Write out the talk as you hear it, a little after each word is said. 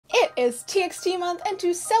is TXT month, and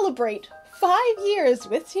to celebrate 5 years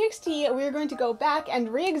with TXT, we're going to go back and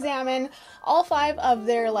re-examine all 5 of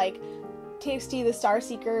their, TXT The Star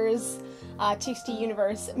Seekers, TXT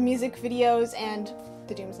Universe music videos, and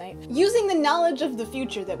the Doomsnight, using the knowledge of the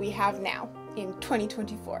future that we have now in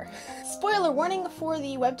 2024. Spoiler warning for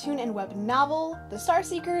the webtoon and web novel, The Star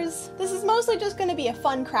Seekers. This is mostly just going to be a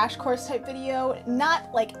fun crash course type video,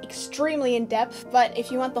 not extremely in depth, but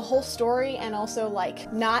if you want the whole story and also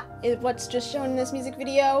not what's just shown in this music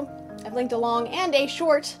video, I've linked along and a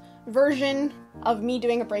short version of me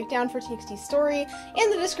doing a breakdown for TXT's story in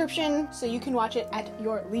the description so you can watch it at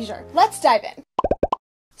your leisure. Let's dive in!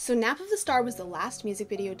 So Nap of the Star was the last music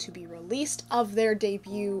video to be released of their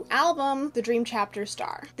debut album, The Dream Chapter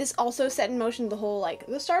Star. This also set in motion the whole,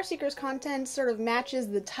 the Star Seekers content sort of matches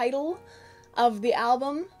the title of the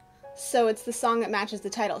album, so it's the song that matches the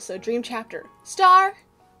title. So Dream Chapter Star,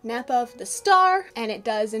 Nap of the Star, and it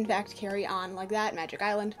does in fact carry on like that. Magic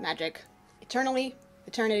Island, Magic, Eternally,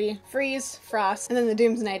 Eternity, Freeze, Frost, and then the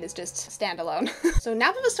Doomsnight is just standalone. So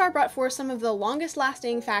Nap of the Star brought forth some of the longest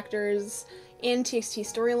lasting factors in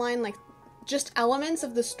TXT's storyline, just elements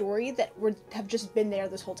of the story that have just been there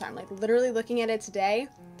this whole time. Literally looking at it today,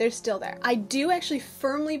 they're still there. I do actually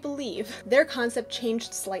firmly believe their concept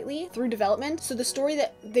changed slightly through development, so the story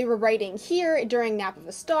that they were writing here during Nap of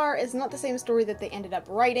a Star is not the same story that they ended up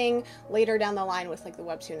writing later down the line with the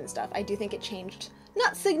webtoon and stuff. I do think it changed,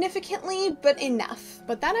 not significantly, but enough.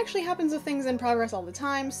 But that actually happens with things in progress all the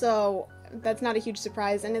time, so that's not a huge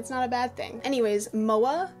surprise, and it's not a bad thing. Anyways,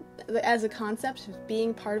 Moa, as a concept of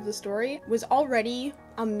being part of the story, was already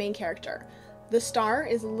a main character. The star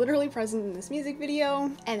is literally present in this music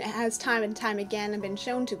video, and it has time and time again been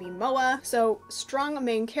shown to be Moa, so strong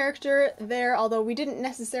main character there, although we didn't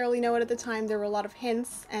necessarily know it at the time. There were a lot of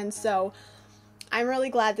hints, and so I'm really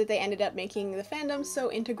glad that they ended up making the fandom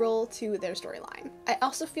so integral to their storyline. I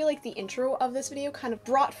also feel like the intro of this video kind of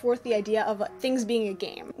brought forth the idea of things being a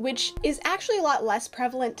game, which is actually a lot less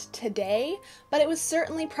prevalent today, but it was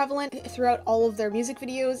certainly prevalent throughout all of their music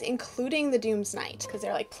videos, including the Doomsnight, because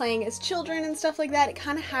they're playing as children and stuff like that. It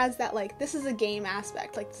kind of has that this is a game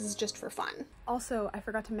aspect, this is just for fun. Also, I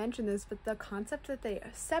forgot to mention this, but the concept that they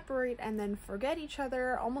separate and then forget each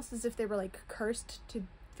other, almost as if they were cursed to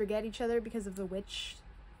forget each other because of the witch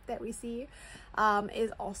that we see,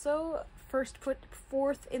 is also first put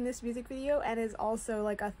forth in this music video, and is also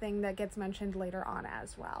a thing that gets mentioned later on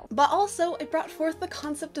as well. But also, it brought forth the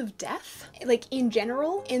concept of death. In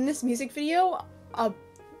general, in this music video, a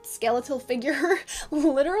skeletal figure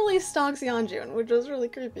literally stalks Yeonjun, which was really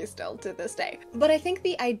creepy still to this day. But I think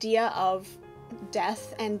the idea of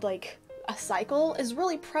death and a cycle is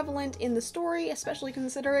really prevalent in the story, especially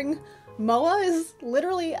considering Moa is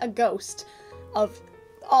literally a ghost of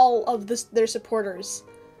all of their supporters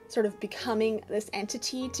sort of becoming this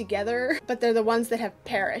entity together, but they're the ones that have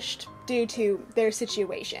perished due to their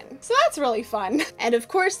situation. So that's really fun. And of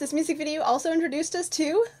course, this music video also introduced us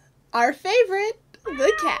to our favorite,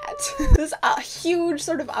 the cat. This huge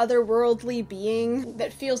sort of otherworldly being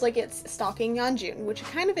that feels like it's stalking Yeonjun, which it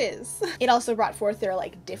kind of is. It also brought forth their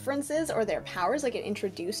differences or their powers, it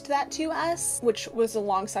introduced that to us, which was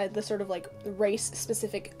alongside the sort of race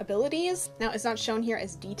specific abilities. Now it's not shown here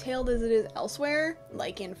as detailed as it is elsewhere,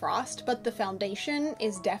 like in Frost, but the foundation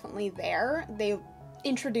is definitely there. They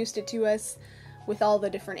introduced it to us with all the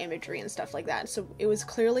different imagery and stuff like that. So it was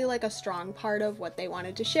clearly a strong part of what they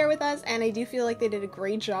wanted to share with us, and I do feel like they did a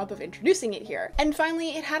great job of introducing it here. And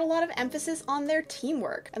finally, it had a lot of emphasis on their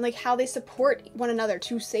teamwork and how they support one another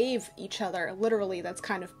to save each other. Literally, that's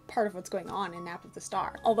kind of part of what's going on in Nap of the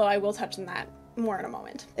Star, although I will touch on that more in a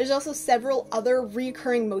moment. There's also several other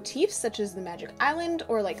recurring motifs, such as the Magic Island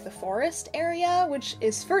or the forest area, which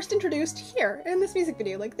is first introduced here in this music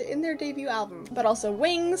video, in their debut album. But also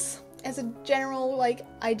wings as a general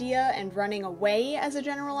idea, and running away as a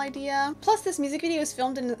general idea. Plus, this music video is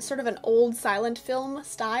filmed in sort of an old silent film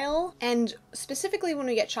style, and specifically when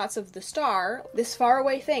we get shots of the star, this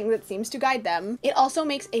faraway thing that seems to guide them, it also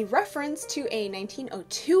makes a reference to a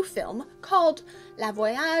 1902 film called La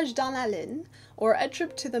Voyage dans la Lune, or A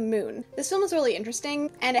Trip to the Moon. This film is really interesting,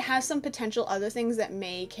 and it has some potential other things that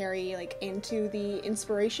may carry into the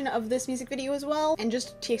inspiration of this music video as well, and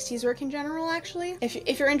just TXT's work in general, actually.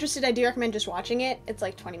 If you're interested, I do recommend just watching it. It's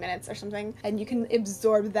 20 minutes or something, and you can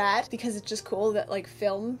absorb that, because it's just cool that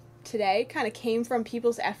film today kind of came from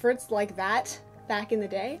people's efforts like that back in the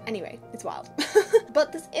day. Anyway, it's wild.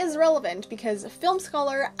 But this is relevant because film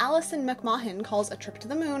scholar Alison McMahon calls A Trip to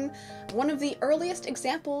the Moon one of the earliest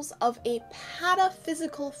examples of a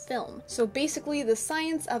pataphysical film. So basically the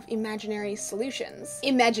science of imaginary solutions.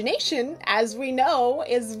 Imagination, as we know,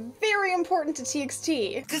 is very important to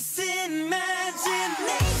TXT.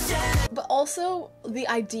 But also the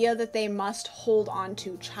idea that they must hold on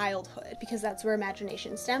to childhood, because that's where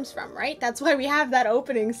imagination stems from, right? That's why we have that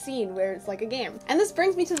opening scene where it's like a game. And this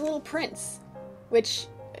brings me to The Little Prince, which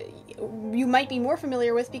you might be more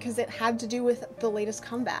familiar with because it had to do with the latest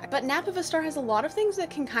comeback. But Nap of a Star has a lot of things that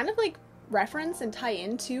can kind of like reference and tie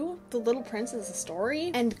into The Little Prince as a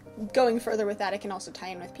story. And going further with that, it can also tie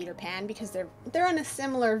in with Peter Pan because they're in a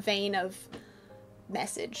similar vein of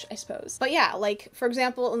message, I suppose. But yeah, like for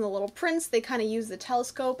example in The Little Prince, they kind of use the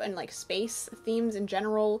telescope and like space themes in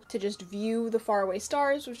general to just view the faraway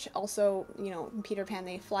stars, which also, you know, in Peter Pan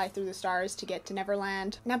they fly through the stars to get to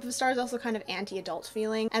Neverland. Nap of a Star is also kind of anti-adult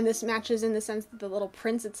feeling, and this matches in the sense that The Little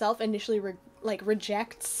Prince itself initially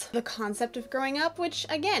rejects the concept of growing up, which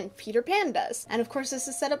again, Peter Pan does. And of course this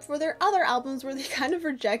is set up for their other albums where they kind of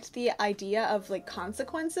reject the idea of like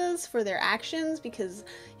consequences for their actions, because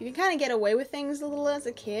you can kind of get away with things a little as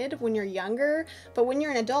a kid when you're younger, but when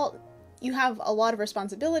you're an adult, you have a lot of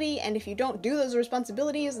responsibility, and if you don't do those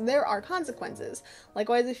responsibilities, there are consequences.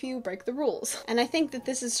 Likewise, if you break the rules. And I think that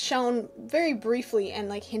this is shown very briefly and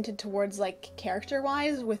like hinted towards like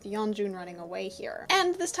character-wise with Yeonjun running away here.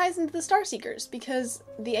 And this ties into the Starseekers, because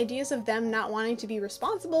the ideas of them not wanting to be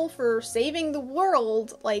responsible for saving the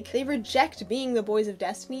world, like they reject being the boys of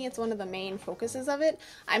destiny. It's one of the main focuses of it.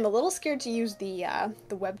 I'm a little scared to use the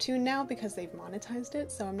webtoon now because they've monetized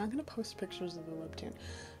it, so I'm not gonna post pictures of the webtoon.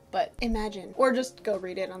 But imagine. Or just go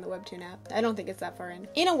read it on the webtoon app. I don't think it's that far in.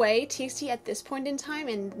 In a way, TXT at this point in time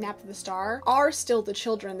in Nap of the Star are still the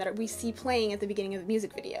children that we see playing at the beginning of the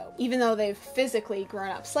music video. Even though they've physically grown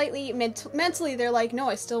up slightly, mentally they're like, no,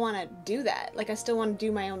 I still want to do that. Like, I still want to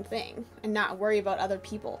do my own thing and not worry about other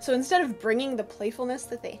people. So instead of bringing the playfulness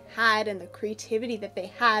that they had and the creativity that they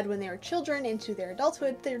had when they were children into their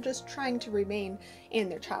adulthood, they're just trying to remain in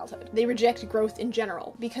their childhood. They reject growth in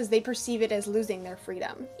general because they perceive it as losing their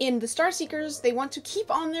freedom. In the Starseekers, they want to keep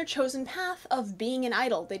on their chosen path of being an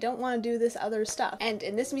idol. They don't want to do this other stuff. And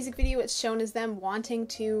in this music video, it's shown as them wanting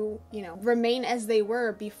to, you know, remain as they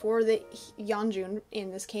were before the Yeonjun, in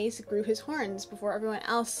this case, grew his horns, before everyone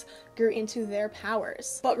else grew into their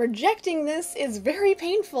powers. But rejecting this is very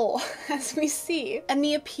painful, as we see. And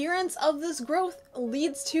the appearance of this growth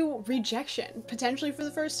leads to rejection, potentially for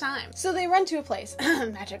the first time. So they run to a place,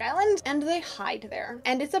 Magic Island, and they hide there.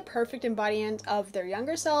 And it's a perfect embodiment of their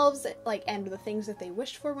younger selves, like, and the things that they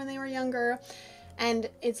wished for when they were younger. And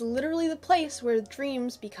it's literally the place where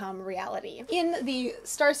dreams become reality. In the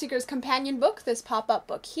Starseekers companion book, this pop-up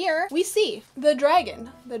book here, we see the dragon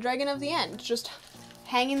of the end, just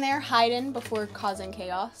hanging there, hiding before causing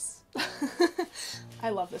chaos. I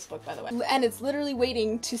love this book, by the way. And it's literally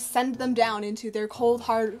waiting to send them down into their cold,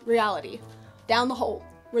 hard reality. Down the hole,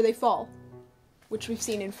 where they fall. Which we've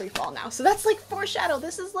seen in Free Fall now. So that's like foreshadow.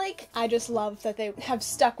 This is like, I just love that they have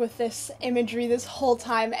stuck with this imagery this whole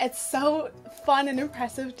time. It's so fun and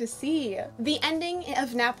impressive to see. The ending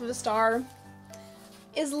of Nap of a Star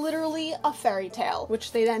is literally a fairy tale,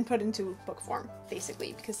 which they then put into book form,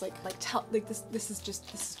 basically, because this is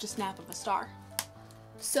just Nap of a Star.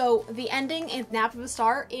 So the ending in Nap of a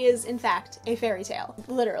Star is, in fact, a fairy tale,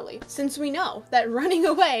 literally. Since we know that running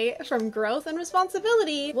away from growth and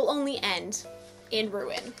responsibility will only end in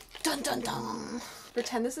ruin. Dun dun dun!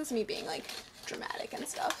 Pretend this is me being, like, dramatic and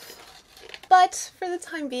stuff. But for the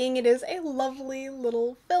time being, it is a lovely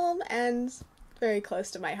little film and very close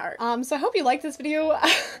to my heart. So I hope you liked this video.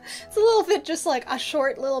 It's a little bit just like a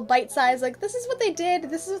short little bite size, like this is what they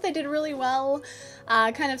did really well,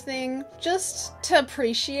 kind of thing. Just to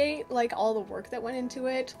appreciate like all the work that went into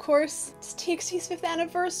it. Of course, it's TXT's 5th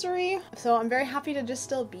anniversary, so I'm very happy to just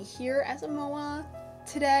still be here as a MOA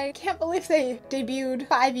today. Can't believe they debuted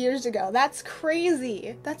 5 years ago. That's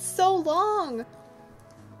crazy. That's so long.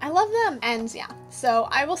 I love them! And yeah, so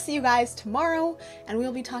I will see you guys tomorrow, and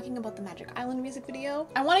we'll be talking about the Magic Island music video.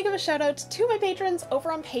 I want to give a shout out to my patrons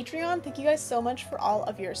over on Patreon. Thank you guys so much for all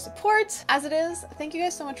of your support. As it is, thank you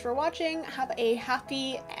guys so much for watching. Have a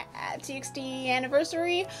happy TXT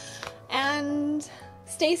anniversary, and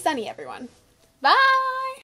stay sunny, everyone. Bye!